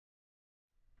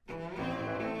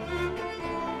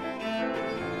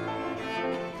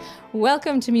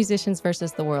Welcome to Musicians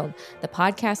versus the World, the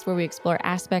podcast where we explore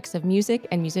aspects of music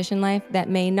and musician life that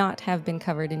may not have been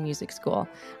covered in music school.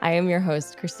 I am your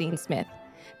host, Christine Smith.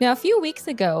 Now, a few weeks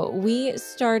ago, we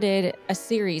started a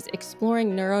series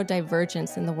exploring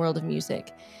neurodivergence in the world of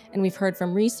music. And we've heard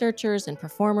from researchers and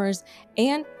performers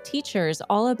and teachers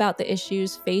all about the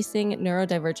issues facing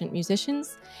neurodivergent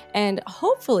musicians. And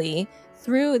hopefully,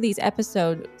 through these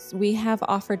episodes, we have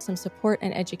offered some support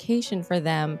and education for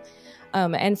them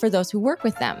and for those who work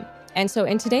with them. And so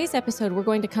in today's episode, we're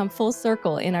going to come full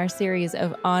circle in our series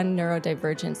of On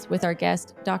Neurodivergence with our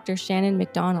guest, Dr. Shannon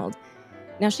McDonald.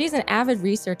 Now, she's an avid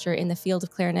researcher in the field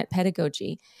of clarinet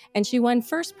pedagogy, and she won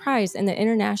first prize in the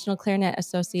International Clarinet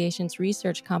Association's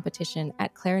research competition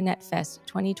at Clarinet Fest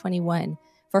 2021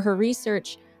 for her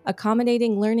research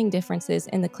accommodating learning differences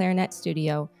in the clarinet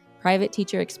studio, private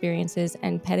teacher experiences,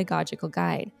 and pedagogical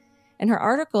guide. And her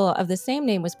article of the same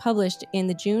name was published in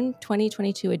the June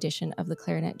 2022 edition of the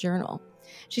Clarinet Journal.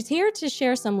 She's here to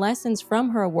share some lessons from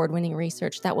her award-winning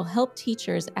research that will help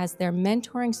teachers as they're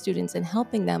mentoring students and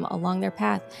helping them along their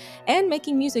path and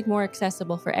making music more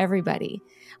accessible for everybody.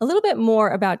 A little bit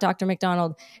more about Dr.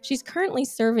 McDonald. She's currently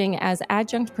serving as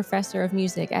adjunct professor of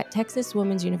music at Texas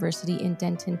Women's University in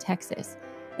Denton, Texas.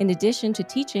 In addition to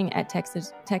teaching at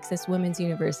Texas Women's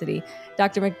University,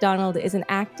 Dr. McDonald is an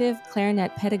active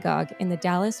clarinet pedagogue in the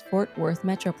Dallas-Fort Worth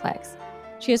Metroplex.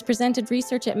 She has presented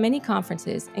research at many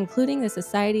conferences, including the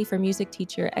Society for Music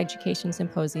Teacher Education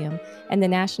Symposium and the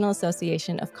National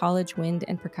Association of College Wind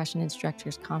and Percussion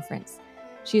Instructors Conference.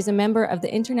 She is a member of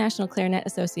the International Clarinet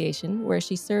Association, where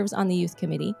she serves on the Youth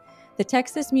Committee, the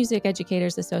Texas Music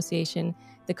Educators Association,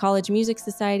 the College Music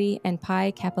Society, and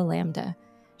Pi Kappa Lambda.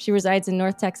 She resides in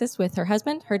North Texas with her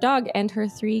husband, her dog, and her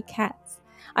 3 cats.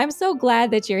 I'm so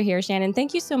glad that you're here, Shannon.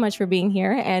 Thank you so much for being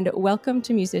here, and welcome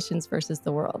to Musicians versus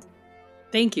the World.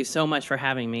 Thank you so much for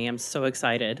having me. I'm so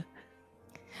excited.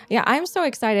 Yeah, I'm so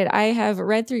excited. I have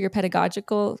read through your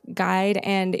pedagogical guide,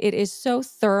 and it is so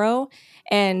thorough,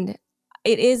 and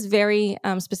it is very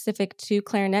specific to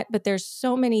clarinet, but there's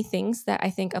so many things that I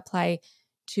think apply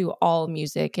to all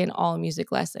music and all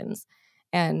music lessons.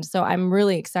 And so I'm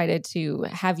really excited to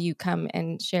have you come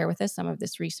and share with us some of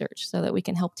this research so that we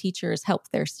can help teachers help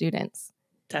their students.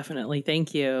 Definitely.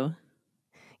 Thank you.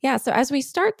 Yeah. So as we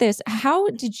start this, how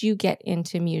did you get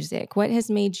into music? What has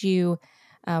made you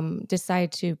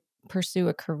decide to pursue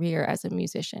a career as a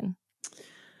musician?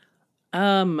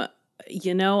 I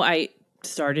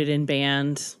started in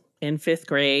band in 5th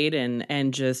grade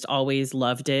and just always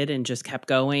loved it and just kept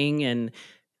going and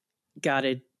got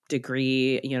a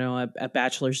degree, a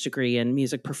bachelor's degree in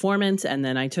music performance. And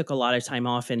then I took a lot of time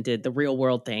off and did the real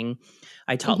world thing.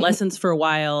 I taught lessons for a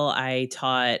while. I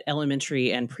taught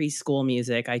elementary and preschool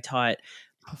music. I taught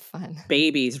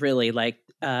babies, really, like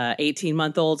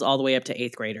 18-month-olds all the way up to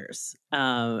 8th graders.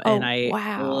 And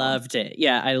I loved it.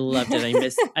 Yeah, I loved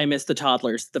it. I miss the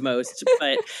toddlers the most.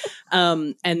 But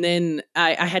and then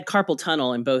I had carpal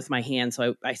tunnel in both my hands.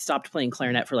 So I stopped playing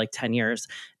clarinet for like 10 years.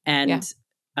 And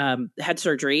had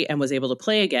surgery and was able to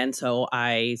play again. So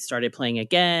I started playing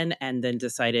again and then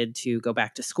decided to go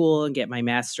back to school and get my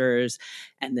master's.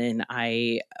 And then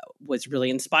I was really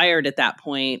inspired at that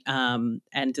point and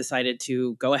decided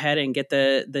to go ahead and get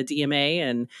the DMA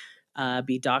and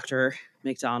be Dr.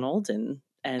 McDonald. And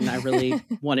I really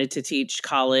wanted to teach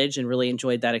college and really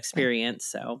enjoyed that experience.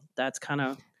 So that's kind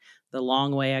of the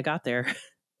long way I got there.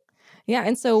 Yeah.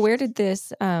 And so where did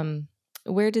this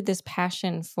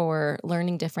passion for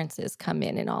learning differences come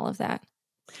in all of that?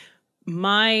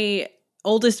 My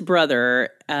oldest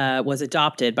brother was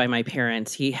adopted by my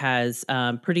parents. He has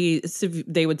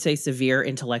they would say severe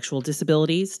intellectual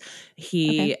disabilities.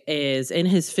 He is in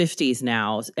his 50s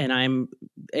now, and I'm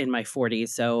in my 40s.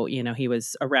 So, he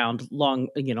was around long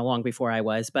before I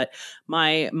was. But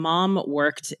my mom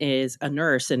worked as a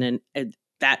nurse at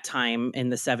that time in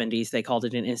the 70s, they called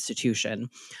it an institution.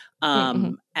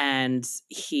 And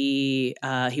he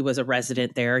was a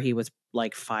resident there. He was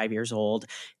like 5 years old,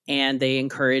 and they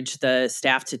encouraged the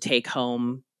staff to take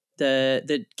home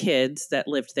the kids that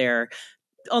lived there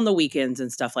on the weekends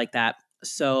and stuff like that.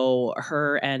 So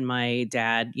her and my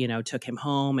dad, took him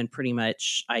home, and pretty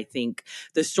much, I think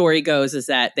the story goes is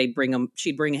that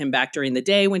she'd bring him back during the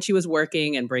day when she was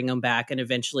working and bring him back. And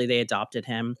eventually they adopted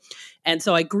him. And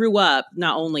so I grew up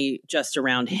not only just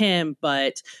around him,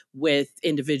 but with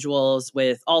individuals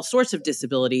with all sorts of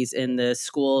disabilities in the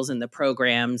schools and the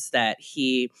programs that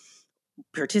he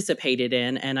participated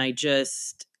in. And I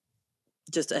just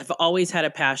have always had a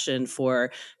passion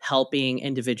for helping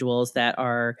individuals that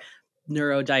are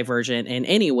neurodivergent in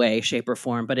any way, shape, or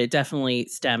form, but it definitely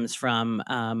stems from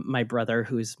my brother,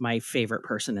 who's my favorite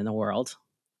person in the world.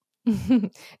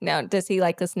 Now, does he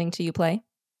like listening to you play?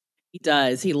 He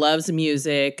does. He loves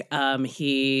music.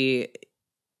 He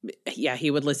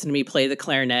would listen to me play the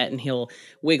clarinet, and he'll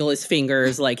wiggle his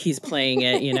fingers like he's playing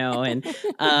it,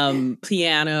 and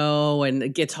piano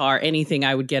and guitar, anything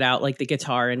I would get out like the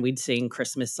guitar, and we'd sing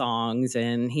Christmas songs.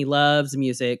 And he loves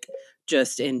music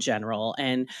just in general.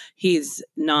 And he's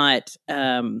not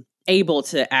able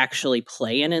to actually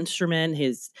play an instrument.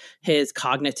 His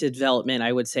cognitive development,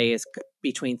 I would say, is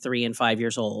between 3 and 5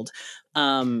 years old.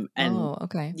 And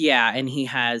okay. yeah, and he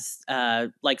has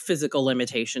like physical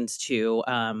limitations too.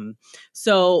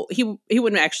 So he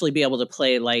wouldn't actually be able to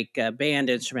play like a band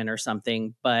instrument or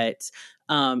something, but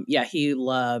he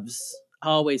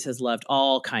always has loved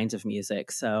all kinds of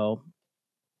music. So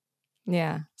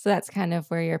yeah, so that's kind of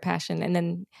where your passion, and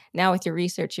then now with your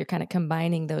research, you're kind of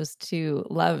combining those two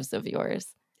loves of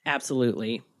yours.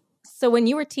 Absolutely. So when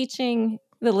you were teaching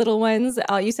the little ones,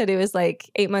 you said it was like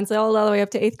 8 months old all the way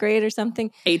up to 8th grade or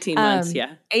something? 18 months,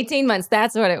 yeah. 18 months,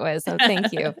 that's what it was. So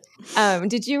thank you.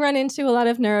 Did you run into a lot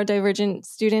of neurodivergent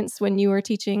students when you were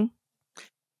teaching?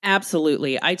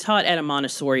 Absolutely. I taught at a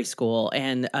Montessori school,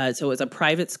 and so it was a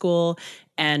private school,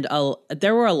 and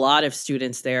there were a lot of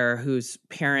students there whose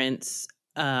parents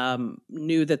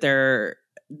knew that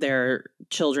their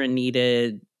children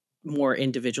needed more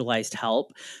individualized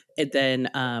help. And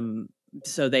then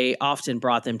so they often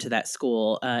brought them to that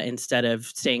school instead of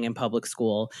staying in public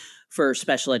school for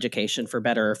special education, for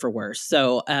better or for worse.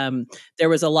 So there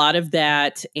was a lot of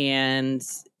that. And,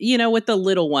 with the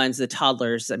little ones, the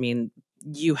toddlers, I mean,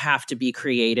 you have to be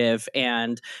creative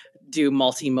and do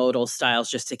multimodal styles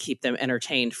just to keep them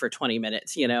entertained for 20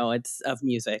 minutes, it's of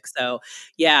music. So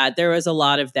yeah, there was a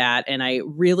lot of that. And I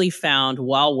really found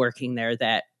while working there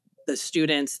that the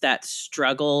students that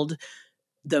struggled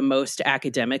the most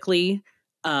academically,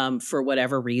 for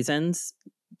whatever reasons,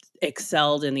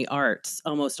 excelled in the arts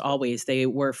almost always. They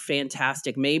were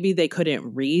fantastic. Maybe they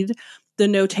couldn't read the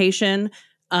notation,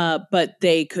 but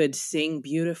they could sing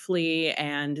beautifully,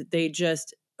 and they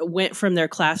just went from their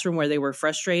classroom where they were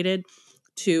frustrated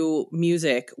to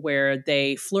music where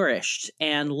they flourished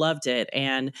and loved it.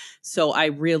 And so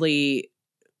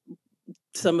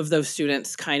some of those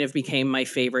students kind of became my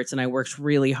favorites, and I worked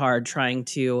really hard trying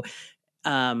to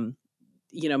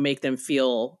make them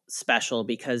feel special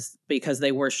because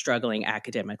they were struggling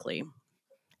academically.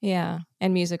 Yeah.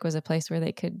 And music was a place where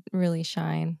they could really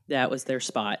shine. That was their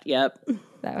spot. Yep.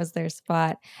 That was their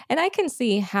spot. And I can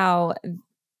see how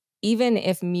even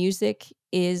if music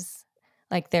is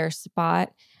like their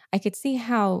spot, I could see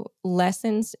how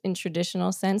lessons in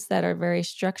traditional sense that are very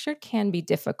structured can be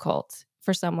difficult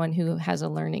for someone who has a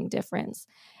learning difference.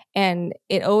 And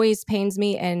it always pains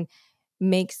me and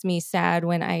makes me sad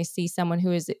when I see someone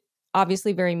who is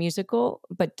obviously very musical,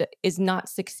 but is not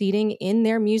succeeding in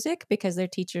their music because their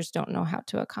teachers don't know how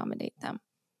to accommodate them.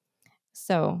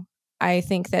 So I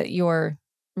think that your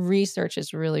research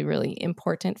is really, really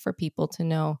important for people to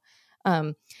know.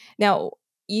 Now,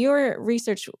 your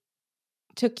research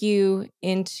took you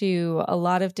into a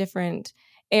lot of different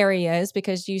areas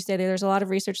because you said there's a lot of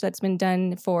research that's been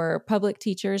done for public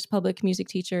teachers, public music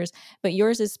teachers, but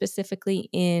yours is specifically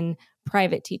in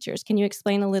private teachers. Can you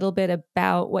explain a little bit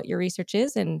about what your research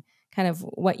is and kind of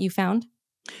what you found?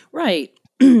 Right.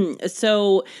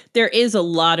 So there is a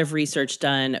lot of research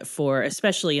done for,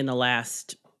 especially in the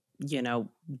last,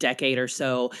 decade or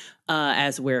so,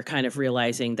 as we're kind of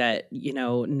realizing that,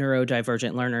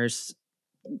 neurodivergent learners,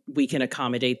 we can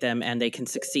accommodate them and they can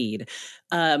succeed.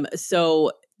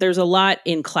 So there's a lot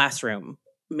in classroom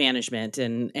management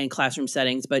and classroom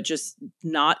settings, but just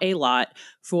not a lot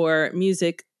for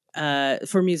music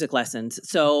lessons.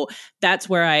 So that's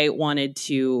where I wanted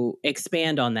to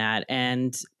expand on that.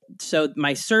 And so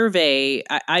my survey,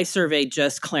 I surveyed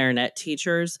just clarinet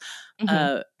teachers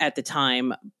at the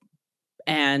time,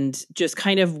 and just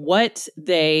kind of what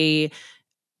they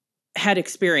had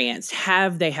experienced.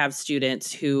 Have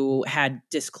students who had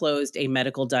disclosed a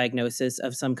medical diagnosis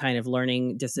of some kind of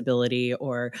learning disability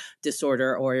or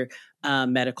disorder or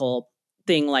medical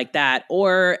thing like that,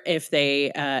 or if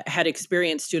they had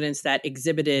experienced students that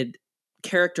exhibited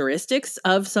characteristics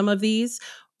of some of these,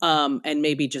 and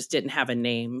maybe just didn't have a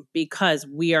name, because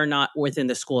we are not within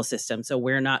the school system, so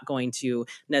we're not going to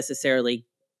necessarily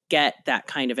get that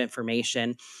kind of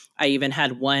information. I even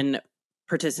had one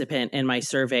participant in my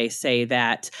survey say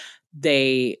that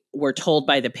they were told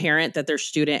by the parent that their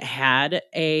student had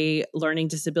a learning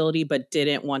disability, but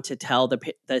didn't want to tell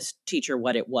the teacher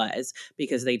what it was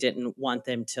because they didn't want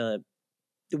them to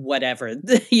whatever,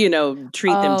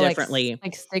 treat them differently.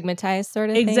 Like stigmatized sort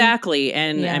of thing. Exactly.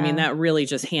 And I mean, Yeah. that really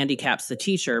just handicaps the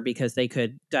teacher because they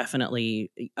could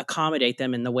definitely accommodate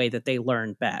them in the way that they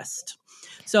learn best.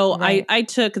 So Right. I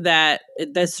took the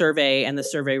survey and the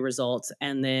survey results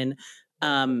and then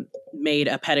made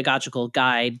a pedagogical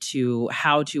guide to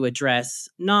how to address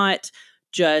not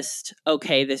just,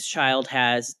 okay, this child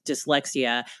has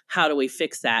dyslexia. How do we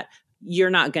fix that? You're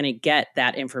not going to get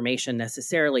that information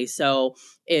necessarily. So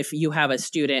if you have a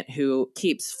student who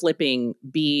keeps flipping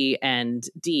B and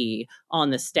D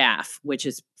on the staff, which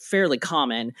is fairly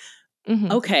common,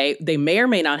 Mm-hmm. okay, they may or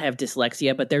may not have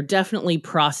dyslexia, but they're definitely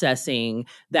processing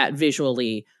that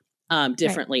visually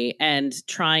differently and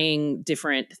trying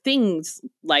different things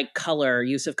like color,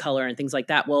 use of color, and things like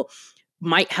that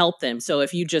might help them. So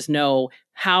if you just know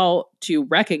how to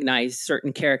recognize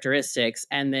certain characteristics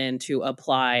and then to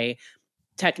apply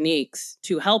techniques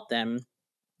to help them,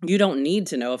 you don't need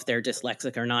to know if they're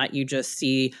dyslexic or not. You just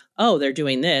see, oh, they're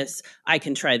doing this. I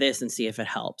can try this and see if it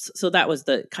helps. So that was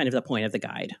the kind of the point of the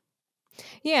guide.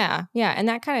 Yeah. Yeah. And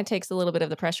that kind of takes a little bit of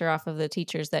the pressure off of the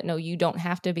teachers that no, you don't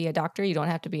have to be a doctor. You don't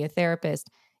have to be a therapist.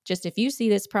 Just if you see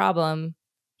this problem,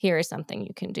 here is something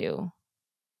you can do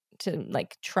to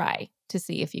like try to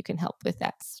see if you can help with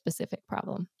that specific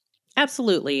problem.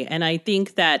 Absolutely. And I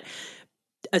think that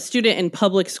a student in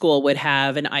public school would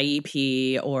have an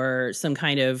IEP or some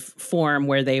kind of form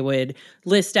where they would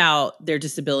list out their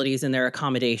disabilities and their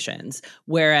accommodations,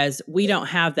 whereas we don't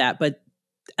have that. But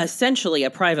essentially, a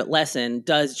private lesson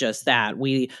does just that.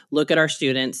 We look at our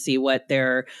students, see what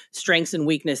their strengths and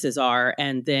weaknesses are,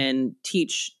 and then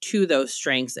teach to those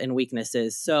strengths and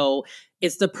weaknesses. So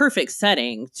it's the perfect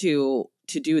setting to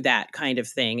do that kind of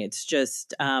thing. It's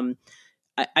just,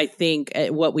 I think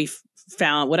what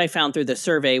I found through the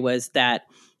survey was that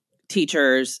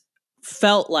teachers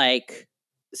felt like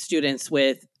students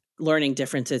with learning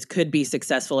differences could be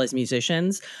successful as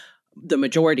musicians, the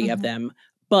majority of them,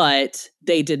 but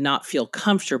they did not feel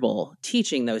comfortable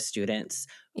teaching those students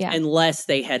unless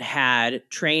they had had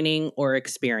training or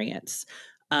experience.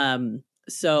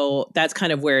 So that's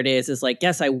kind of where it is like,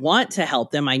 yes, I want to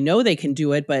help them. I know they can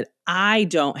do it, but I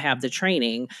don't have the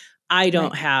training. I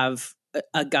don't have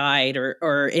a guide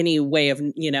or any way of,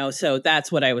 so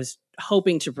that's what I was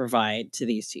hoping to provide to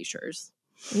these teachers.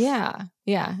 Yeah.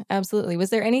 Yeah, absolutely. Was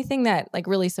there anything that like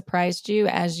really surprised you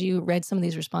as you read some of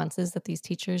these responses that these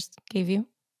teachers gave you?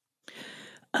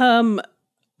 I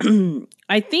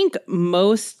think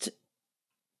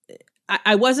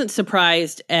I wasn't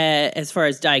surprised as far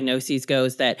as diagnoses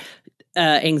goes that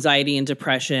anxiety and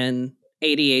depression,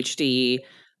 ADHD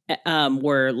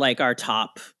were like our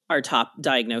top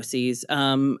diagnoses.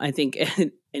 I think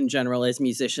in general, as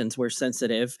musicians, we're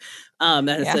sensitive.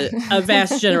 That is a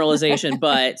vast generalization,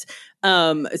 but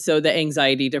so the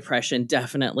anxiety, depression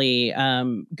definitely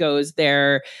goes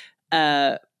there.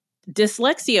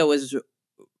 Dyslexia was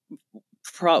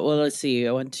let's see,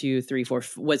 1, 2, 3, 4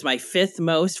 was my fifth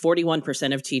most.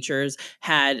 41% of teachers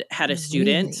had a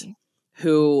student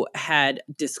who had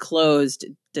disclosed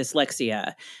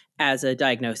dyslexia as a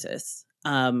diagnosis,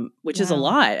 which is a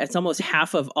lot. It's almost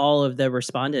half of all of the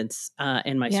respondents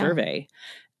in my survey.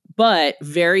 But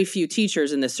very few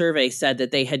teachers in the survey said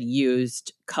that they had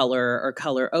used color or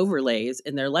color overlays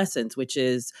in their lessons, which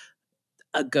is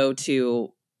a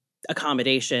go-to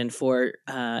accommodation for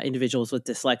individuals with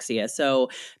dyslexia. So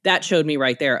that showed me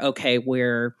right there, okay,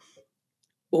 we're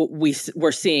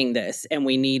seeing this and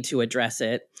we need to address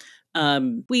it.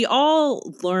 We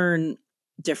all learn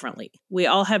differently. We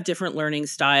all have different learning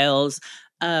styles.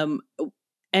 And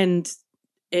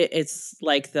it's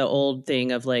like the old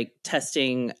thing of like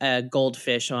testing a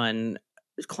goldfish on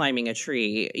climbing a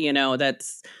tree.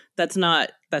 That's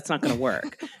not going to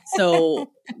work.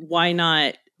 So why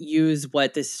not use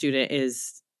what this student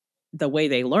is, the way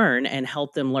they learn, and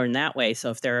help them learn that way.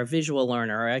 So if they're a visual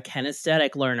learner or a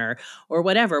kinesthetic learner or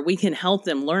whatever, we can help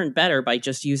them learn better by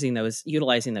just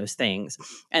utilizing those things.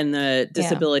 And the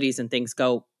disabilities and things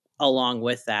go along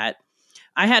with that.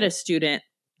 I had a student,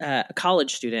 a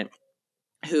college student,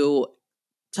 who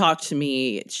talked to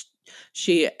me.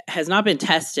 She has not been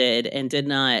tested and did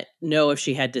not know if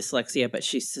she had dyslexia, but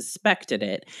she suspected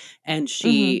it. And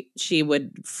she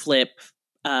would flip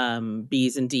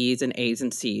B's and D's and A's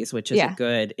and C's, which is a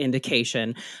good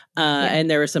indication. And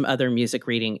there were some other music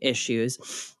reading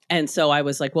issues. And so I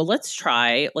was like, well, let's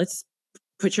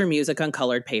put your music on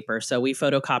colored paper. So we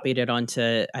photocopied it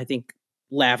onto, I think,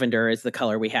 lavender is the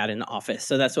color we had in the office.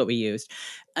 So that's what we used.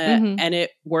 And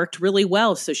it worked really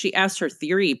well. So she asked her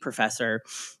theory professor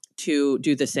to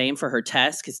do the same for her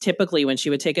test. Because typically when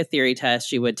she would take a theory test,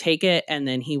 she would take it and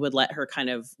then he would let her kind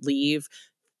of leave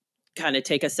kind of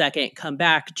take a second, come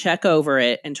back, check over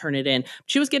it, and turn it in.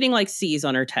 She was getting like C's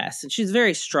on her test, and she's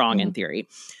very strong in theory.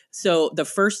 So the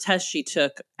first test she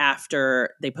took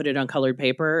after they put it on colored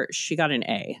paper, she got an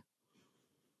A.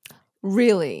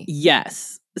 Really?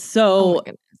 Yes. So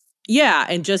yeah,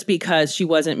 and just because she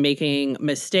wasn't making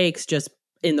mistakes just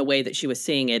in the way that she was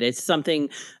seeing it, it's something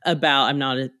about, I'm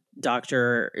not a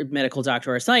doctor, medical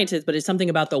doctor or scientist, but it's something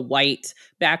about the white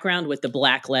background with the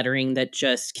black lettering that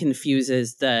just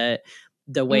confuses the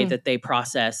way that they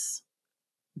process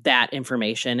that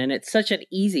information. And it's such an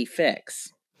easy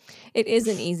fix. It is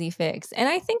an easy fix. And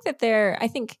I think that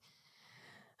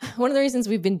one of the reasons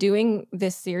we've been doing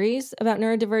this series about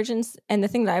neurodivergence, and the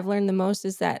thing that I've learned the most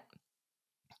is that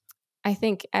I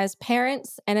think as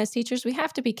parents and as teachers, we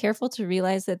have to be careful to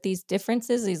realize that these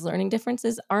differences, these learning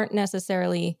differences, aren't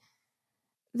necessarily,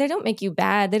 they don't make you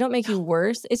bad. They don't make you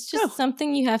worse. It's just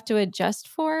something you have to adjust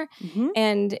for.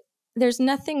 And there's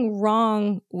nothing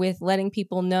wrong with letting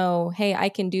people know, hey, I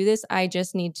can do this. I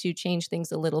just need to change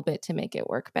things a little bit to make it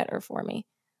work better for me.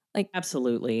 Like,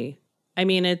 absolutely. I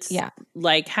mean, it's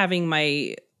like having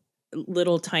my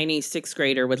little tiny 6th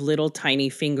grader with little tiny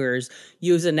fingers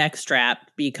use a neck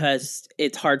strap because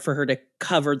it's hard for her to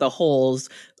cover the holes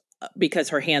because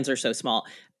her hands are so small.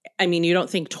 I mean, you don't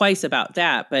think twice about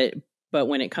that, but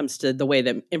when it comes to the way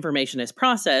that information is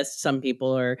processed, some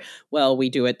people are, well, we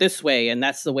do it this way and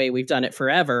that's the way we've done it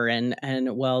forever. And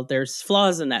well, there's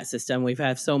flaws in that system. We've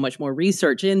had so much more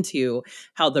research into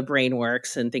how the brain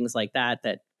works and things like that,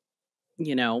 that,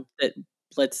 you know, that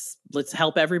let's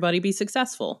help everybody be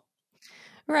successful.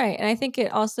 Right. And I think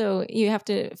it also, you have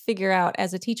to figure out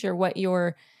as a teacher what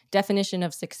your definition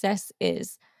of success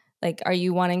is. Like, are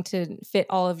you wanting to fit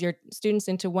all of your students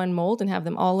into one mold and have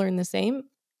them all learn the same?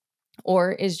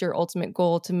 Or is your ultimate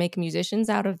goal to make musicians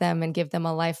out of them and give them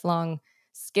a lifelong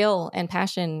skill and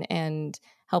passion and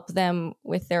help them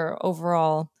with their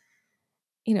overall,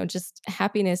 you know, just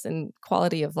happiness and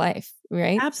quality of life,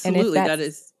 right? Absolutely. That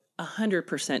is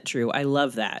 100% true. I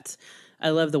love that.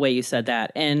 I love the way you said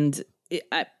that. And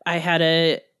I had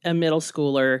a middle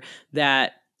schooler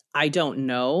that I don't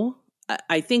know.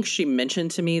 I think she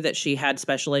mentioned to me that she had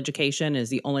special education is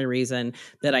the only reason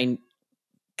that I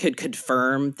could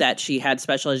confirm that she had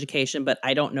special education, but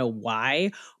I don't know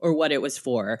why or what it was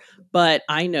for. But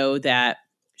I know that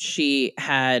she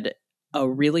had a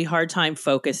really hard time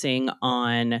focusing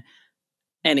on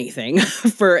anything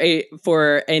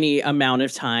for any amount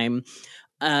of time.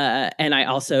 And I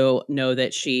also know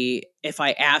that if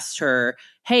I asked her,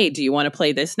 hey, do you want to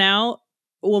play this now?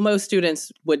 Well, most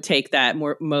students would take that,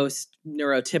 most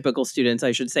neurotypical students,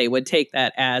 I should say, would take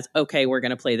that as, okay, we're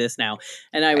going to play this now.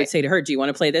 And I would say to her, do you want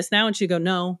to play this now? And she'd go,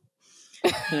 no.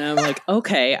 And I'm like,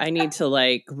 okay, I need to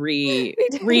like read.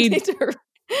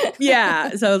 Yeah.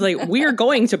 So I was like, we're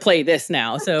going to play this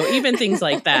now. So even things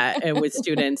like that. And with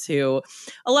students who,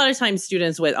 a lot of times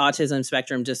students with autism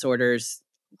spectrum disorders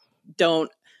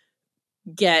don't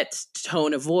get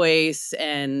tone of voice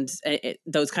and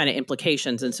those kind of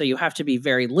implications. And so you have to be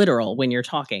very literal when you're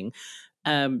talking.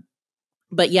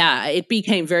 But yeah, it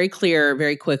became very clear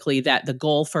very quickly that the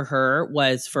goal for her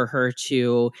was for her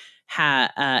to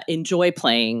enjoy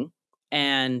playing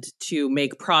and to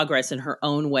make progress in her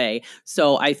own way.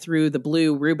 So I threw the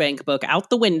blue Rubank book out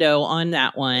the window on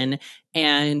that one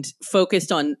and focused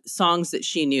on songs that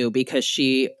she knew, because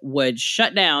she would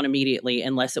shut down immediately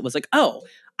unless it was like, oh,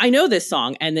 I know this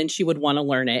song. And then she would want to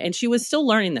learn it. And she was still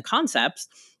learning the concepts,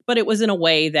 but it was in a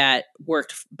way that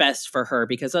worked best for her,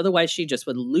 because otherwise she just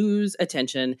would lose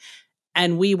attention.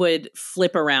 And we would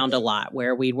flip around a lot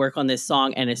where we'd work on this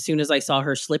song. And as soon as I saw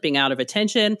her slipping out of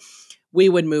attention, we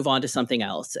would move on to something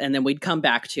else. And then we'd come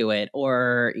back to it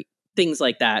or things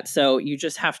like that. So you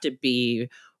just have to be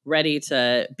ready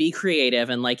to be creative.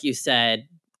 And like you said,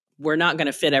 we're not going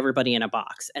to fit everybody in a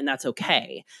box, and that's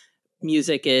okay.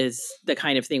 Music is the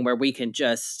kind of thing where we can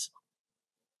just,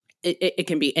 it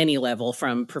can be any level,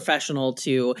 from professional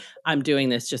to I'm doing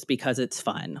this just because it's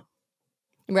fun.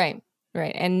 Right.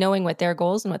 Right. And knowing what their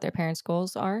goals and what their parents'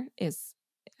 goals are is,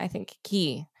 I think,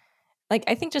 key. Like,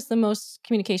 I think just the most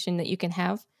communication that you can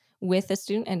have with a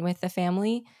student and with the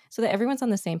family so that everyone's on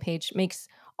the same page makes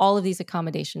all of these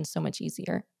accommodations so much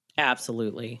easier.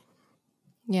 Absolutely.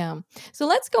 Yeah. So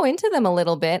let's go into them a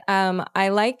little bit. I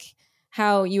like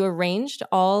how you arranged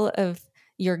all of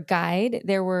your guide.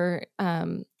 There were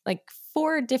like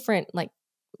 4 different like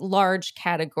large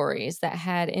categories that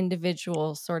had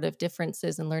individual sort of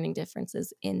differences and learning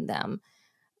differences in them.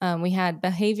 We had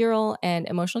behavioral and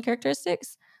emotional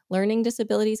characteristics, learning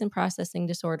disabilities and processing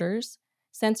disorders,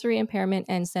 sensory impairment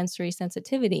and sensory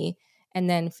sensitivity, and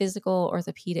then physical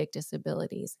orthopedic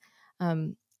disabilities.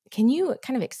 can you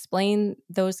kind of explain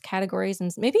those categories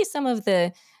and maybe some of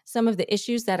the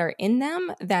issues that are in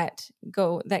them that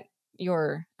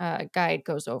your guide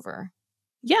goes over?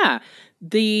 Yeah.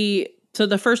 So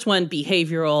the first one,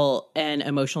 behavioral and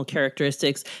emotional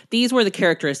characteristics. These were the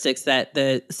characteristics that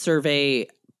the survey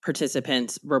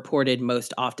participants reported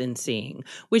most often seeing,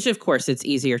 which of course it's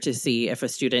easier to see if a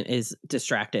student is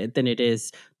distracted than it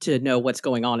is to know what's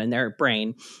going on in their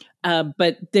brain.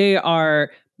 But they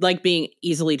are like being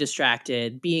easily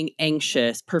distracted, being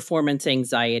anxious, performance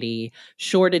anxiety,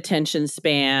 short attention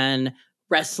span,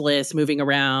 restless, moving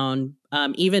around,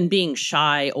 even being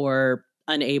shy or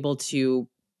unable to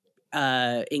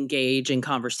engage in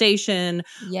conversation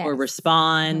or Yes.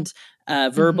 respond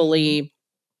verbally,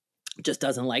 just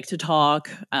doesn't like to talk.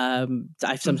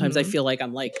 Sometimes I feel like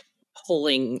I'm like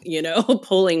pulling,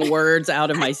 pulling words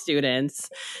out of my students.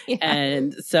 Yeah.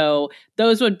 And so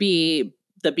those would be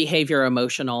the behavior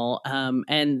emotional,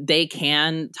 and they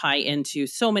can tie into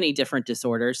so many different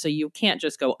disorders. So you can't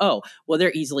just go, oh, well,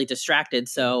 they're easily distracted,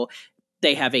 so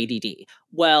they have ADD.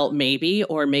 Well, maybe,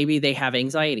 or maybe they have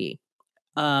anxiety.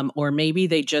 Or maybe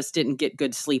they just didn't get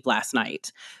good sleep last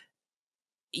night.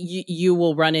 You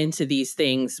will run into these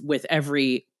things with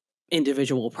every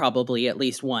individual probably at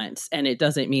least once. And it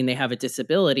doesn't mean they have a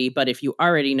disability, but if you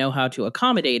already know how to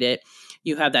accommodate it,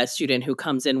 you have that student who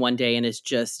comes in one day and is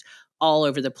just all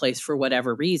over the place for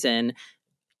whatever reason.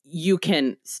 You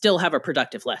can still have a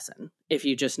productive lesson if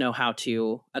you just know how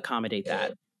to accommodate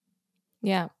that.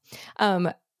 Yeah.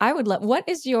 I would love, what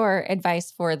is your advice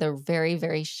for the very,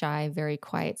 very shy, very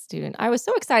quiet student? I was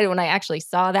so excited when I actually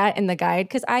saw that in the guide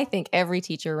because I think every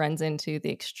teacher runs into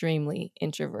the extremely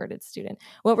introverted student.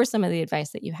 What were some of the advice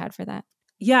that you had for that?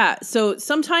 Yeah. So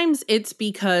sometimes it's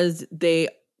because they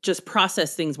just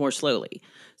process things more slowly.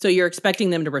 So you're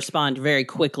expecting them to respond very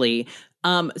quickly.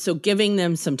 So giving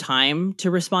them some time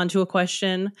to respond to a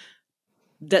question,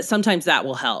 that sometimes that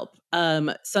will help.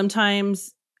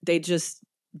 Sometimes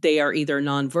they are either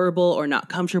nonverbal or not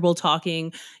comfortable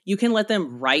talking. You can let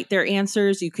them write their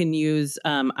answers. You can use,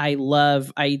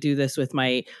 I do this with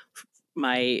my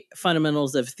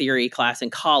fundamentals of theory class in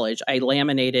college. I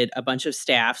laminated a bunch of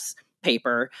staff's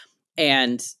paper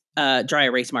and dry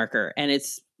erase marker. And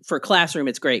it's for classroom,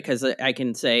 it's great because I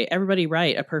can say, everybody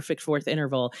write a perfect fourth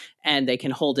interval, and they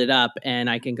can hold it up and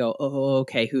I can go, oh,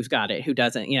 okay, who's got it? Who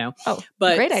doesn't, Oh,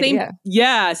 but great idea.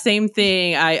 Yeah, same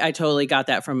thing. I totally got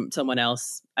that from someone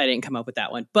else. I didn't come up with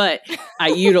that one, but I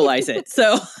utilize it.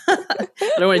 So I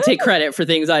don't want to take credit for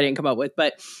things I didn't come up with,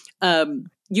 but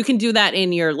you can do that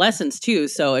in your lessons too.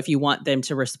 So if you want them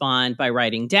to respond by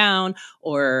writing down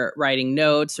or writing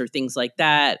notes or things like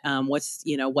that, what's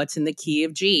in the key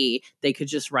of G, they could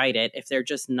just write it. If they're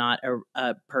just not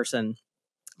a person,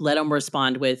 let them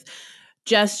respond with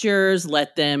gestures.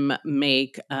 Let them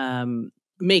make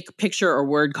picture or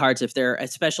word cards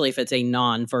especially if it's a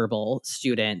nonverbal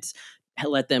student.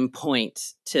 Let them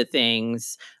point to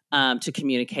things to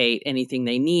communicate anything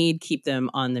they need. Keep them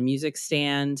on the music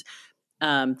stand.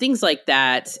 Things like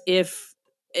that. If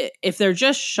they're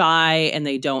just shy and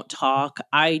they don't talk,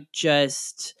 I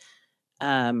just,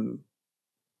 we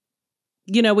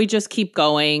just keep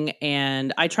going,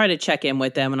 and I try to check in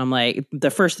with them. And I'm like,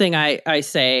 the first thing I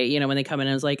say, when they come in,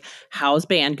 is like, how's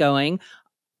band going?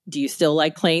 Do you still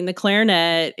like playing the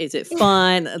clarinet? Is it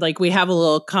fun? Like, we have a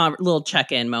little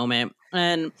check-in moment.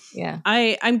 And Yeah.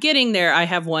 I'm getting there. I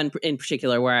have one in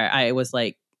particular where I was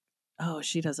like, oh,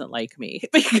 she doesn't like me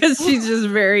because she's just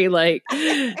very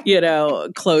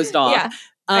closed off. Yeah,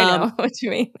 I know what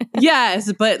you mean.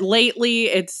 Yes, but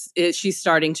lately she's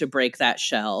starting to break that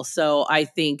shell. So I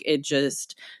think it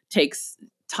just takes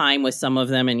time with some of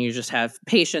them, and you just have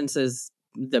patience is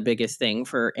the biggest thing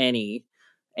for any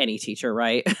teacher,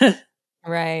 right?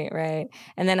 Right.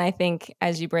 And then I think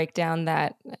as you break down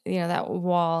that, that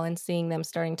wall and seeing them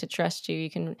starting to trust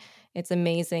you, it's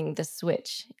amazing the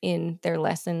switch in their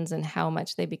lessons and how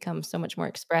much they become so much more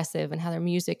expressive and how their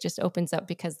music just opens up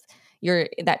because you're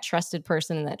that trusted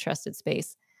person in that trusted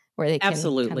space where they can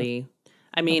Absolutely.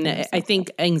 I open mean, I themselves think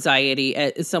up. anxiety,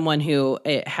 as someone who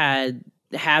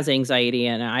has anxiety,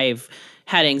 and I've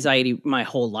had anxiety my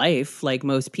whole life, like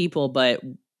most people, but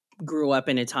grew up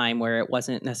in a time where it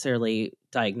wasn't necessarily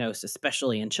diagnosed,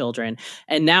 especially in children.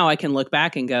 And now I can look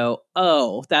back and go,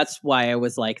 oh, that's why I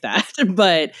was like that.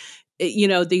 But,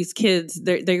 these kids,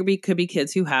 could be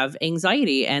kids who have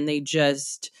anxiety, and they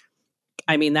just,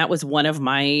 that was one of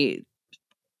my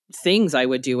things I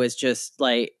would do, is just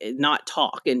like not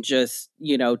talk and just,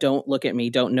 don't look at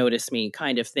me, don't notice me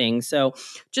kind of thing. So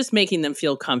just making them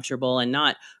feel comfortable and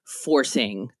not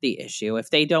forcing the issue.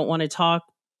 If they don't want to talk,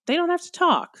 they don't have to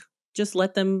talk. just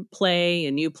let them play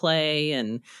and you play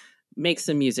and make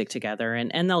some music together,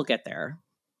 and they'll get there.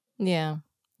 Yeah.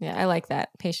 Yeah. I like that.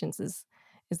 Patience is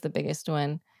the biggest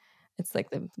one. It's like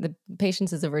the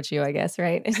patience is a virtue, I guess,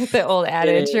 right? It's like the old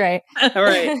adage, right?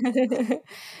 Right.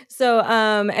 So,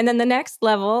 and then the next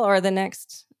level or the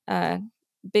next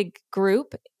big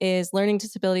group is learning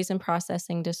disabilities and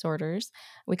processing disorders.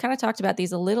 We kind of talked about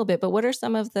these a little bit, but what are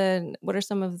some of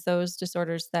those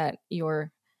disorders that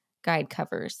your guide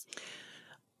covers?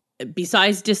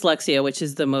 Besides dyslexia, which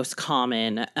is the most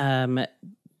common,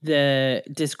 the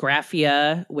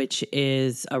dysgraphia, which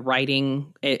is a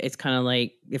writing, it's kind of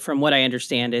like, from what I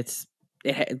understand,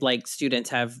 like students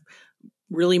have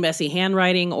really messy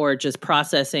handwriting or just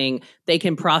processing. They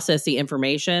can process the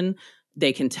information.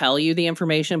 They can tell you the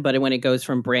information, but when it goes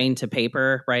from brain to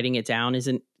paper, writing it down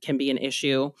can be an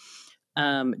issue.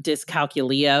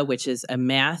 Dyscalculia, which is a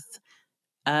math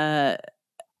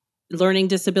learning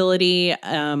disability.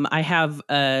 I have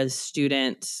a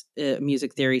student, a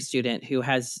music theory student, who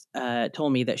has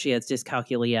told me that she has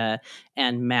dyscalculia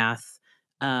and math.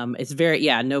 It's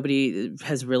nobody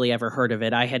has really ever heard of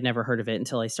it. I had never heard of it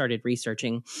until I started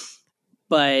researching.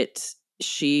 But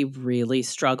she really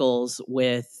struggles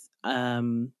with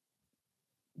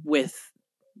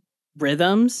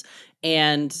rhythms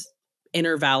and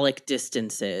intervallic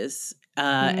distances.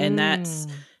 And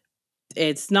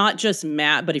it's not just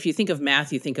math, but if you think of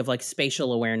math, you think of like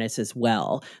spatial awareness as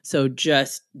well. So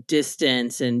just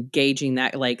distance and gauging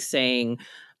that, like saying,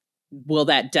 will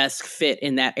that desk fit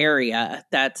in that area?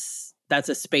 That's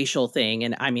a spatial thing.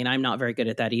 And I mean, I'm not very good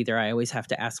at that either. I always have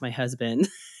to ask my husband,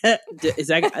 is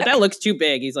that looks too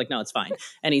big? He's like, no, it's fine.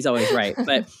 And he's always right,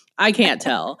 but I can't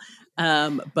tell.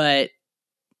 But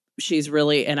she's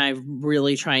really, and I'm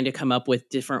really trying to come up with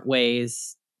different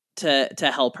ways to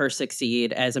help her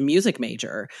succeed as a music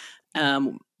major.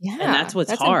 And that's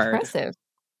what's hard. Impressive.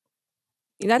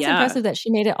 That's impressive that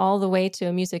she made it all the way to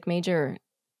a music major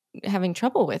having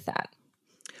trouble with that.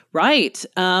 Right.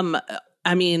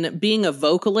 I mean, being a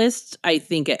vocalist, I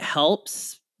think it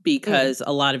helps because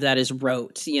a lot of that is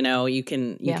rote. You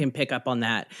can pick up on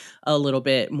that a little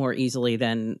bit more easily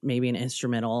than maybe an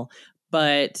instrumental.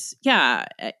 But yeah,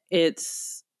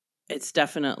 it's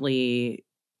definitely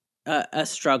a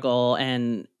struggle.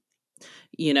 And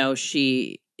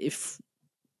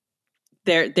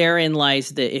therein lies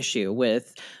the issue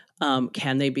with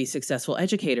can they be successful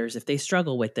educators if they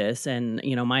struggle with this? And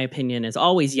my opinion is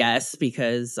always yes,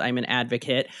 because I'm an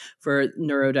advocate for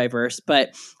neurodiverse.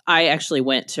 But I actually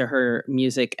went to her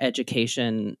music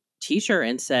education teacher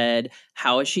and said,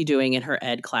 how is she doing in her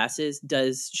ed classes?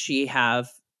 Do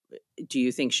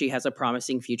you think she has a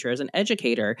promising future as an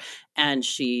educator? And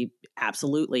she's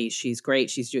great.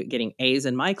 She's getting A's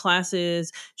in my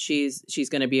classes. She's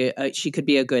going to be she could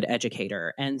be a good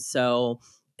educator. And so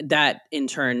that in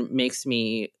turn makes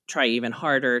me try even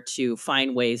harder to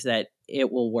find ways that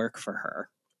it will work for her.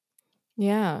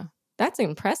 Yeah, that's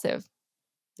impressive.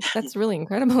 That's really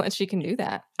incredible that she can do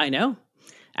that. I know.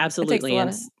 Absolutely.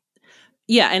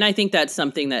 Yeah, and I think that's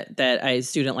something that a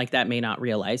student like that may not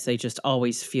realize. They just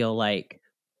always feel like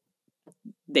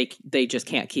they just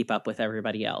can't keep up with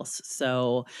everybody else.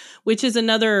 So, which is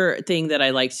another thing that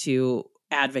I like to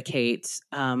advocate,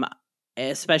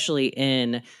 especially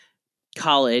in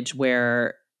college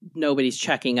where nobody's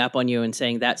checking up on you and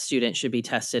saying that student should be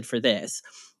tested for this.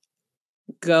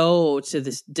 Go to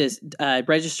this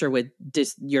register with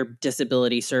your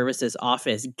disability services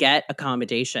office, get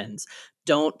accommodations.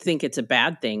 Don't think it's a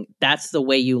bad thing. That's the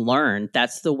way you learn.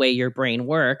 That's the way your brain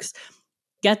works.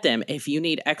 Get them. If you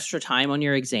need extra time on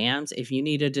your exams, if you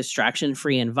need a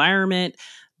distraction-free environment,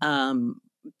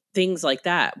 things like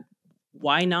that,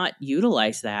 why not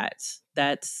utilize that?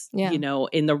 That's,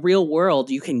 in the real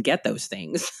world, you can get those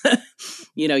things.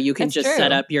 You can just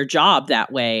set up your job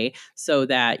that way so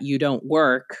that you don't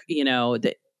work,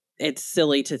 it's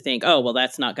silly to think, oh, well,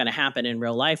 that's not going to happen in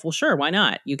real life. Well, sure. Why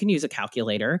not? You can use a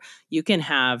calculator. You can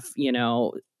have,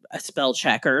 a spell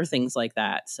checker, things like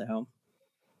that. So.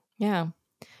 Yeah.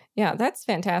 Yeah. That's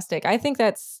fantastic. I think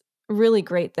that's really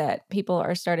great that people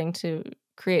are starting to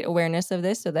create awareness of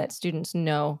this so that students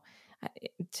know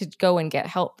to go and get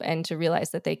help and to realize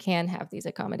that they can have these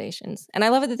accommodations. And I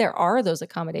love it that there are those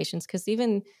accommodations, because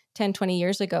even 10, 20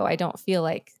 years ago, I don't feel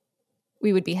like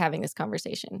we would be having this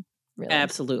conversation. Really.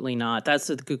 Absolutely not. That's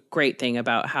a great thing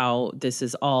about how this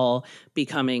is all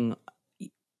becoming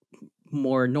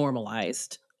more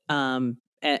normalized. And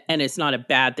it's not a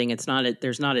bad thing.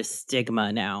 There's not a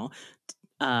stigma now.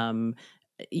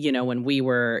 when we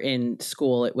were in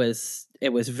school, it was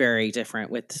very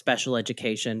different with special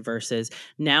education versus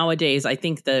nowadays. I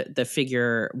think the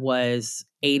figure was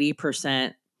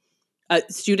 80%.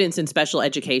 Students in special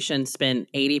education spend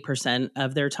 80%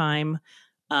 of their time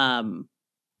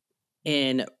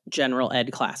in general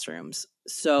ed classrooms.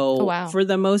 Oh, So wow. for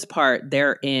the most part,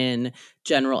 they're in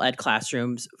general ed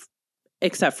classrooms,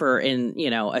 except for in,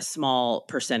 a small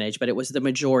percentage, but it was the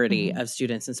majority of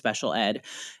students in special ed.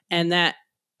 And that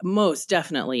most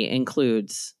definitely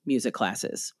includes music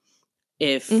classes.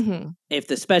 If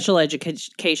the special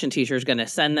education teacher is going to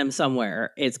send them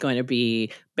somewhere, it's going to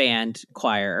be band,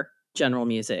 choir, general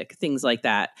music, things like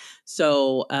that.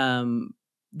 So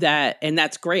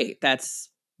that's great. That's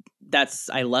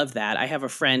I love that. I have a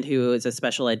friend who is a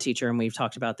special ed teacher, and we've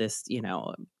talked about this,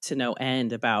 to no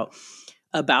end about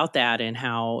that, and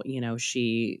how,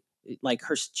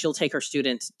 she'll take her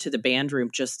students to the band room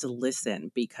just to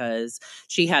listen, because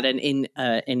she had an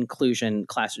inclusion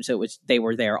classroom. So they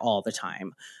were there all the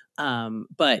time.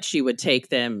 But she would take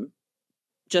them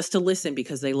just to listen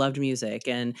because they loved music,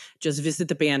 and just visit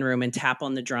the band room and tap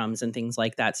on the drums and things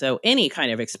like that. So any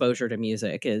kind of exposure to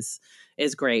music is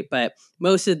great, but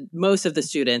most of the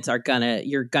students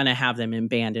you're gonna have them in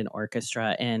band and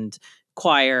orchestra and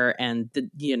choir, and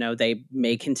they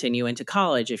may continue into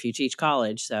college if you teach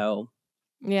college. So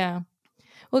yeah.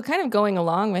 Well, kind of going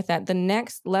along with that, the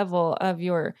next level of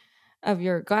your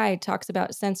guide talks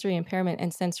about sensory impairment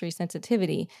and sensory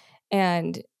sensitivity.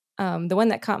 And the one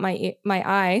that caught my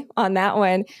eye on that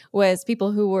one was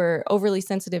people who were overly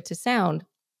sensitive to sound,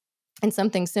 and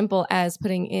something simple as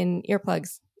putting in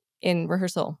earplugs in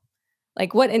rehearsal.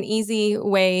 Like, what an easy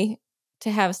way to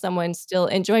have someone still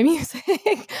enjoy music.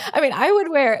 I mean,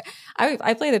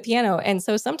 I play the piano, and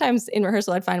so sometimes in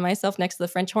rehearsal I'd find myself next to the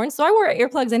French horn, so I wore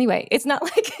earplugs anyway. It's not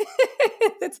like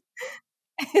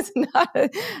it's not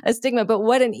a stigma, but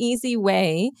what an easy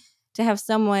way to have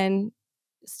someone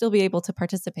still be able to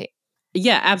participate.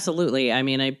 Yeah, absolutely. I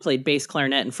mean, I played bass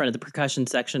clarinet in front of the percussion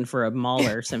section for a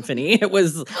Mahler symphony. It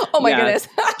was goodness.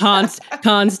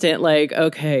 constant, like,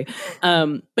 okay.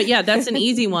 But yeah, that's an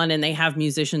easy one. And they have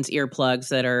musicians' earplugs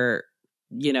that are,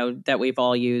 that we've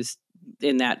all used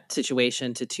in that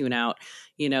situation to tune out,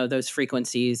 those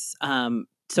frequencies,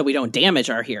 so we don't damage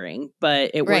our hearing.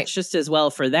 But it works just as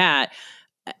well for that.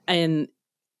 And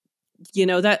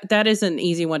that is an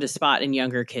easy one to spot in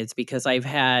younger kids, because I've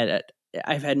had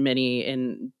many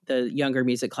in the younger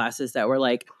music classes that were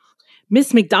like,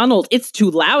 Miss McDonald, it's too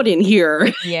loud in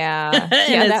here. Yeah.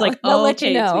 And it's like, they'll oh, let you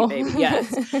okay, know. sweet baby.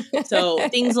 Yes. So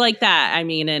things like that. I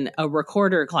mean, in a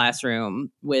recorder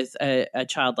classroom with a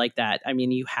child like that, I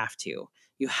mean, you have to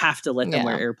let them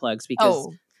wear earplugs, because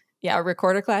a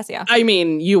recorder class. Yeah. I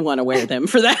mean, you want to wear them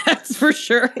for that, for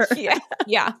sure.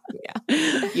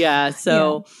 Yeah.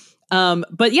 So,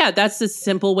 but yeah, that's a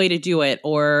simple way to do it.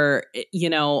 Or,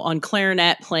 on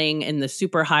clarinet, playing in the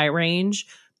super high range,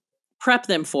 prep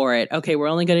them for it. Okay, we're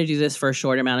only going to do this for a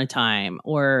short amount of time,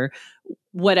 or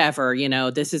whatever,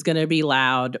 this is going to be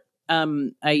loud.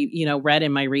 I, read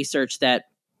in my research that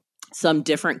some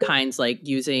different kinds, like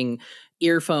using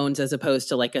earphones as opposed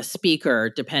to like a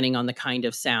speaker, depending on the kind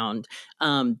of sound,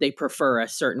 they prefer a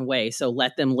certain way. So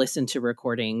let them listen to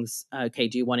recordings. Okay,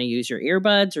 do you want to use your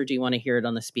earbuds, or do you want to hear it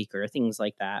on the speaker? Things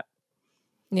like that.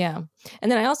 Yeah.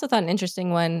 And then I also thought an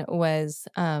interesting one was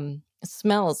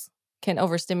smells can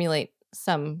overstimulate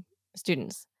some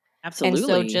students. Absolutely. And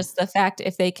so just the fact,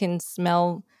 if they can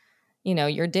smell,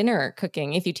 your dinner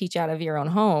cooking, if you teach out of your own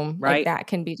home, like that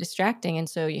can be distracting. And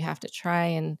so you have to try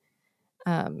and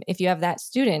if you have that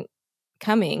student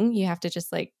coming, you have to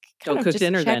just like don't cook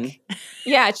dinner then.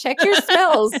 Yeah, check your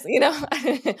smells,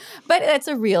 But it's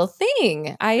a real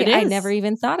thing. I never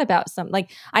even thought about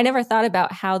I never thought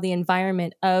about how the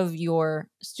environment of your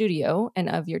studio and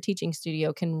of your teaching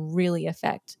studio can really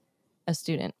affect a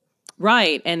student.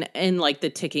 Right. And like the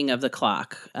ticking of the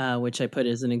clock, which I put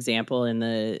as an example in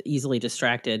the easily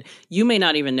distracted, you may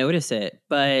not even notice it,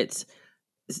 but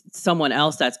someone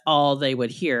else, that's all they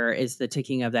would hear is the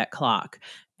ticking of that clock.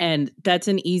 And that's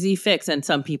an easy fix. And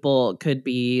some people could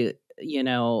be,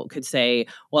 could say,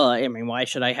 well, I mean, why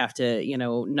should I have to,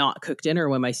 not cook dinner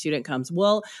when my student comes?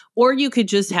 Well, or you could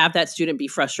just have that student be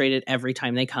frustrated every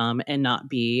time they come and not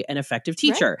be an effective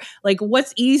teacher. Right. Like,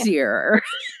 what's easier?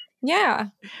 Yeah,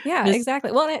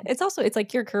 exactly. Well, it's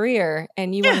like your career,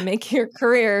 and you want to make your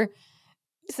career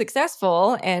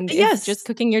successful. And if just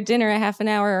cooking your dinner a half an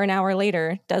hour or an hour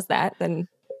later does that, then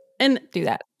do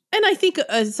that. And I think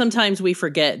sometimes we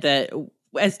forget that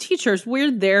as teachers,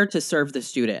 we're there to serve the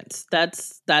students.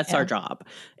 That's our job.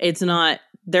 It's not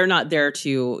they're not there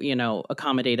to,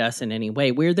 accommodate us in any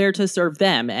way. We're there to serve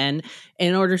them. And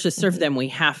in order to serve them, we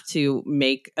have to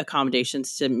make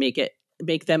accommodations to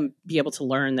make them be able to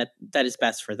learn that is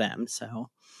best for them. So.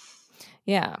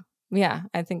 Yeah. Yeah.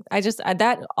 I think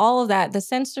all of that, the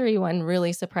sensory one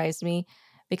really surprised me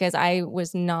because I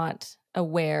was not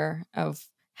aware of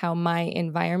how my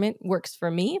environment works for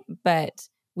me, but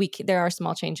there are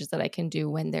small changes that I can do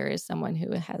when there is someone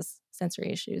who has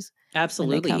sensory issues.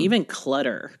 Absolutely. Even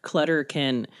clutter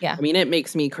can, yeah. I mean, it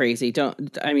makes me crazy.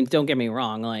 Don't get me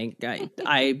wrong. Like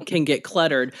I can get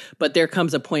cluttered, but there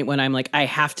comes a point when I'm like, I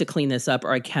have to clean this up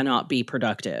or I cannot be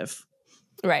productive.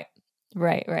 Right.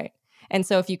 And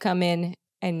so if you come in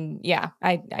and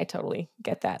I totally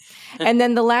get that. And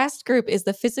then the last group is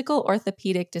the physical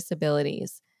orthopedic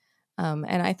disabilities. And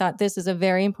I thought this is a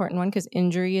very important one because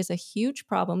injury is a huge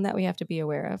problem that we have to be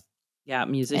aware of. Yeah,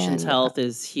 musicians' health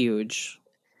is huge.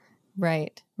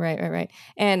 Right.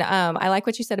 And I like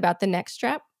what you said about the neck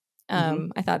strap.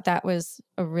 I thought that was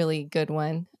a really good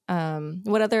one.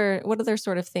 What other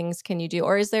sort of things can you do?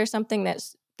 Or is there something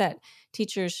that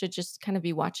teachers should just kind of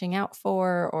be watching out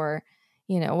for? Or,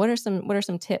 what are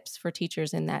some tips for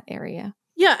teachers in that area?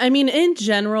 Yeah, I mean, in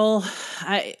general,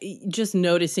 just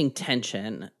noticing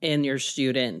tension in your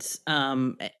students.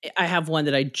 I have one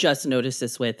that I just noticed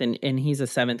this with, and he's a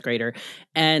 7th grader,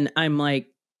 and I'm like,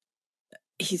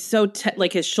 he's so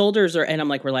like his shoulders are, and I'm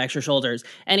like, relax your shoulders,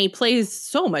 and he plays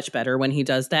so much better when he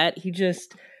does that. He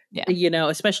just,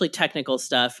 especially technical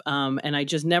stuff. And I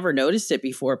just never noticed it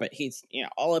before, but he's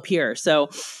all up here. So,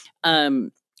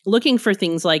 looking for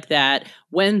things like that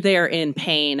when they're in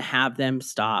pain, have them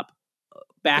stop.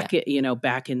 Back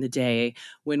in the day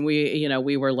when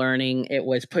we were learning, it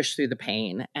was push through the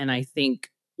pain. And I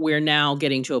think we're now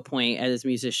getting to a point as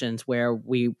musicians where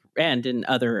and in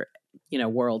other,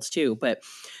 worlds too, but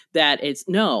that it's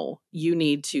no, you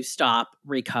need to stop,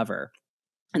 recover.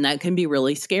 And that can be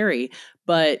really scary,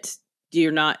 but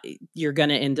you're going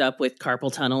to end up with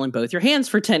carpal tunnel in both your hands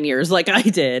for 10 years like I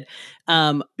did,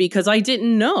 because I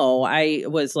didn't know. I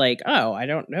was like, oh, I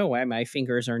don't know why my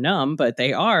fingers are numb, but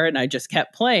they are. And I just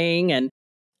kept playing and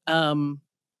and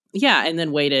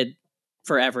then waited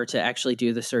forever to actually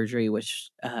do the surgery, which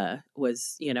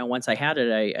was, once I had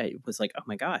it, I was like, oh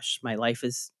my gosh, my life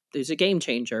there's a game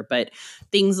changer. But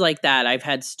things like that, I've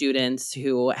had students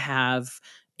who have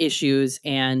issues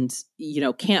and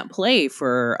can't play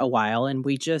for a while, and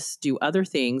we just do other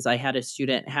things. I had a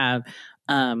student have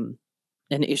an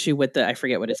issue with I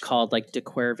forget what it's called, like de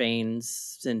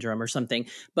Quervain's syndrome or something,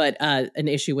 but an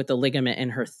issue with the ligament in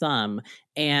her thumb,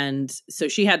 and so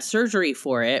she had surgery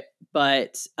for it.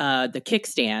 But the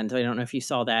kickstand, I don't know if you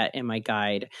saw that in my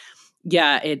guide.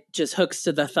 Yeah, it just hooks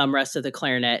to the thumb rest of the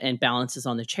clarinet and balances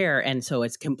on the chair, and so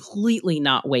it's completely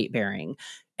not weight bearing.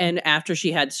 And after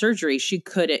she had surgery, she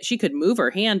could move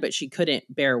her hand, but she couldn't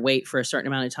bear weight for a certain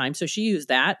amount of time. So she used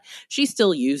that. She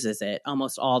still uses it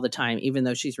almost all the time, even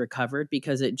though she's recovered,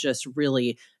 because it just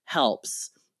really helps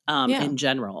in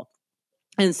general.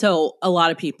 And so a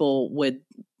lot of people would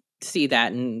see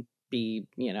that and be,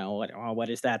 oh,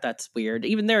 what is that? That's weird.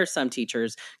 Even there are some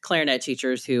teachers, clarinet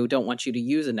teachers, who don't want you to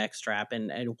use a neck strap.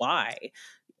 And why?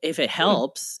 If it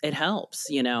helps, it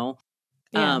helps,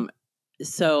 Yeah.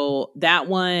 So that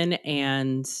one,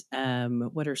 and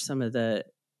what are some of the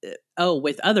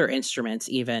with other instruments,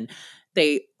 even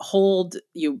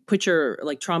you put your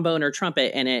like trombone or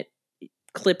trumpet and it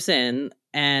clips in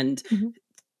and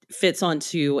fits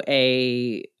onto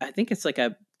I think it's like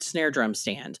a snare drum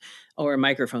stand or a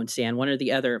microphone stand, one or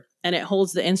the other, and it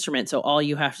holds the instrument. So all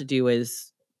you have to do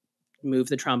is move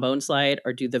the trombone slide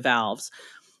or do the valves.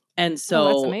 And so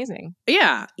that's amazing.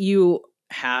 Yeah, you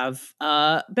have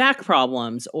back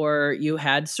problems, or you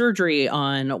had surgery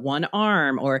on one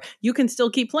arm, or you can still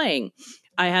keep playing.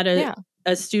 I had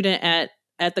a student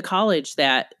at the college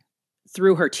that,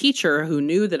 through her teacher who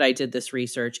knew that I did this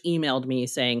research, emailed me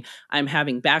saying, I'm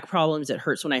having back problems. It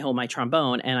hurts when I hold my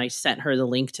trombone. And I sent her the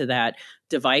link to that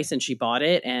device and she bought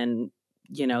it. And,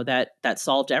 that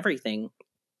solved everything.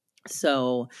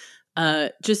 So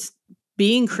just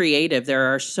being creative.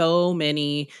 There are so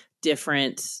many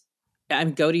different,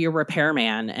 go to your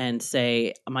repairman and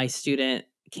say, my student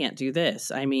can't do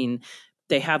this. I mean,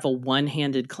 they have a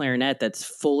one-handed clarinet that's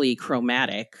fully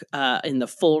chromatic in the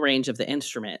full range of the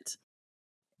instrument.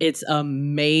 It's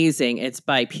amazing. It's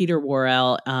by Peter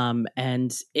Worrell,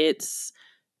 and it's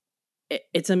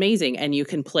amazing. And you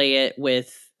can play it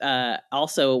with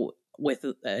also with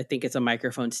I think it's a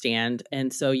microphone stand,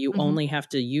 and so you only have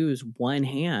to use one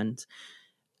hand.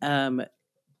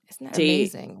 Isn't that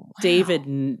amazing? Wow.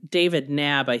 David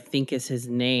Nab, I think, is his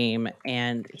name,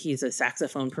 and he's a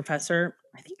saxophone professor,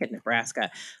 I think, in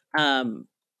Nebraska. And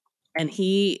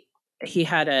he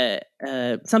had a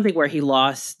something where he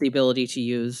lost the ability to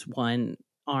use one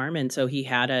arm, and so he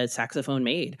had a saxophone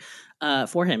made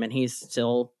for him, and he's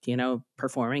still,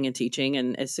 performing and teaching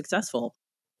and is successful.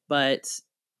 But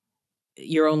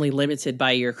you're only limited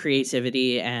by your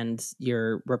creativity and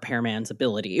your repairman's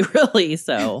ability, really.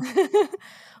 So.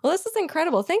 Well, this is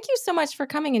incredible. Thank you so much for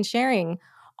coming and sharing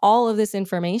all of this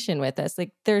information with us.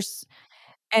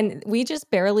 And we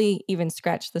just barely even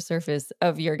scratched the surface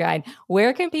of your guide.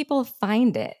 Where can people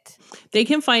find it? They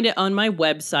can find it on my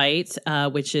website,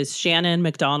 which is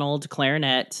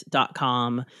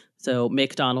shannonmcdonaldclarinet.com. So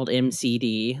McDonald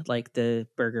MCD, like the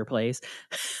burger place.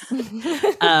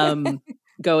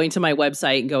 Going to my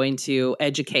website, going to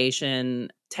education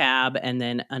tab, and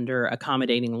then under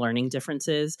accommodating learning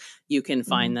differences, you can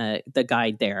find the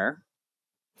guide there.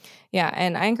 Yeah.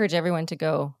 And I encourage everyone to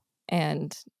go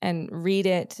and read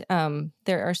it.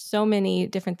 There are so many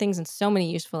different things and so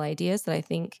many useful ideas that I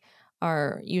think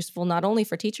are useful not only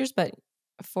for teachers, but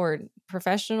for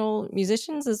professional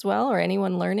musicians as well, or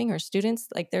anyone learning, or students.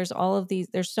 Like there's all of these,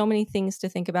 there's so many things to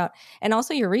think about. And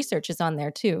also your research is on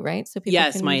there too, right? So people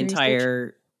yes, can my read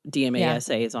entire research. DMA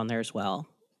essay is on there as well.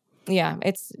 Yeah,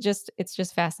 it's just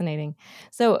fascinating.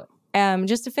 So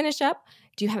just to finish up,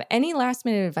 do you have any last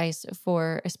minute advice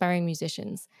for aspiring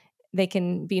musicians? They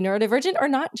can be neurodivergent or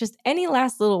not, just any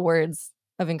last little words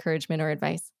of encouragement or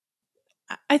advice.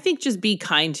 I think just be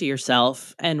kind to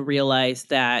yourself and realize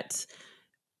that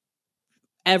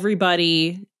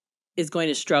everybody is going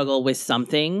to struggle with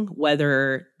something,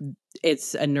 whether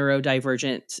it's a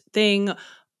neurodivergent thing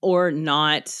or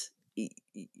not.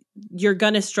 You're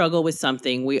going to struggle with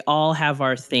something. We all have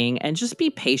our thing, and just be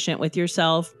patient with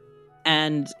yourself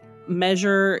and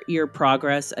measure your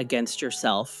progress against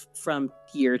yourself from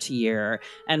year to year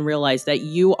and realize that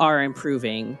you are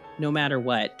improving no matter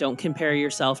what. Don't compare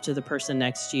yourself to the person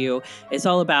next to you. It's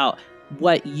all about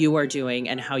what you are doing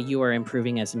and how you are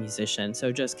improving as a musician.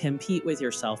 So just compete with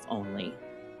yourself only.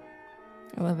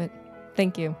 I love it.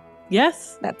 Thank you.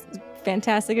 Yes. That's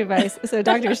fantastic advice. So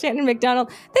Dr. Shannon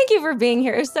McDonald, thank you for being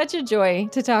here. It was such a joy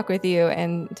to talk with you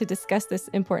and to discuss this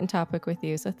important topic with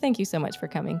you. So thank you so much for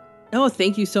coming. Oh,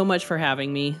 thank you so much for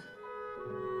having me.